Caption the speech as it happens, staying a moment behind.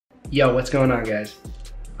Yo, what's going on, guys?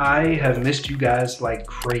 I have missed you guys like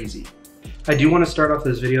crazy. I do want to start off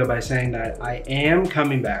this video by saying that I am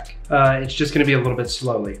coming back. It's just going to be a little bit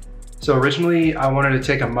slowly. So originally I wanted to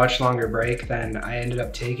take a much longer break than I ended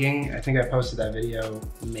up taking. I think I posted that video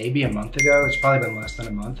maybe a month ago. It's probably been less than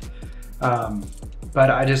a month. But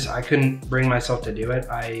I couldn't bring myself to do it.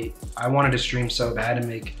 I wanted to stream so bad and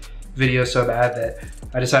make videos so bad that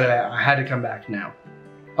I decided I had to come back now.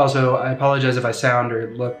 Also, I apologize if I sound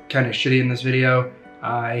or look kind of shitty in this video.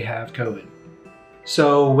 I have COVID.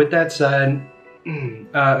 So with that said,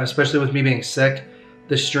 especially with me being sick,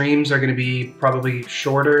 the streams are gonna be probably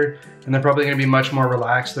shorter and they're probably gonna be much more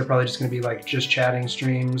relaxed. They're probably just gonna be like just chatting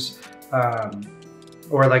streams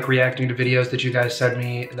or like reacting to videos that you guys send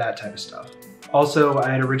me, that type of stuff. Also, I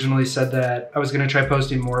had originally said that I was gonna try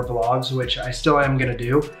posting more vlogs, which I still am gonna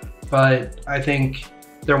do, but I think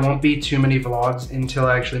there won't be too many vlogs until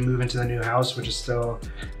I actually move into the new house, which is still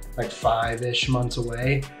like 5-ish months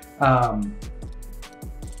away. I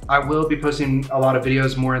will be posting a lot of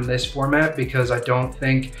videos more in this format because I don't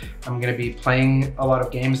think I'm gonna be playing a lot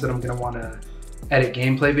of games that I'm gonna wanna edit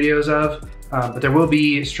gameplay videos of. But there will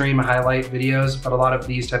be stream highlight videos, but a lot of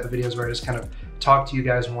these type of videos where I just kind of talk to you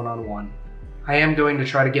guys one-on-one. I am going to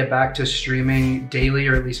try to get back to streaming daily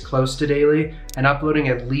or at least close to daily and uploading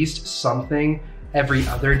at least something every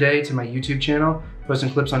other day to my YouTube channel, posting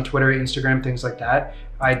clips on Twitter, Instagram, things like that.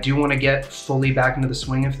 I do want to get fully back into the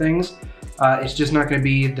swing of things. It's just not going to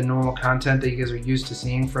be the normal content that you guys are used to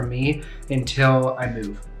seeing from me until I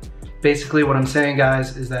move. Basically what I'm saying,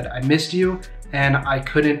 guys, is that I missed you and I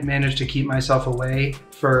couldn't manage to keep myself away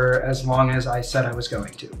for as long as I said I was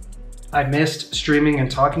going to. I missed streaming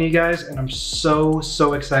and talking to you guys, and I'm so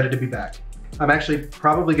excited to be back. I'm actually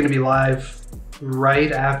probably going to be live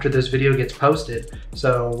right after this video gets posted.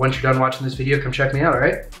 So once you're done watching this video, come check me out, all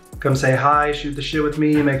right? Come say hi, shoot the shit with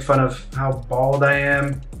me, make fun of how bald I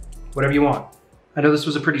am, whatever you want. I know this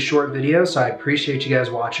was a pretty short video, so I appreciate you guys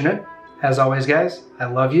watching it. As always, guys, I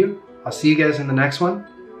love you. I'll see you guys in the next one.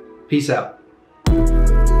 Peace out.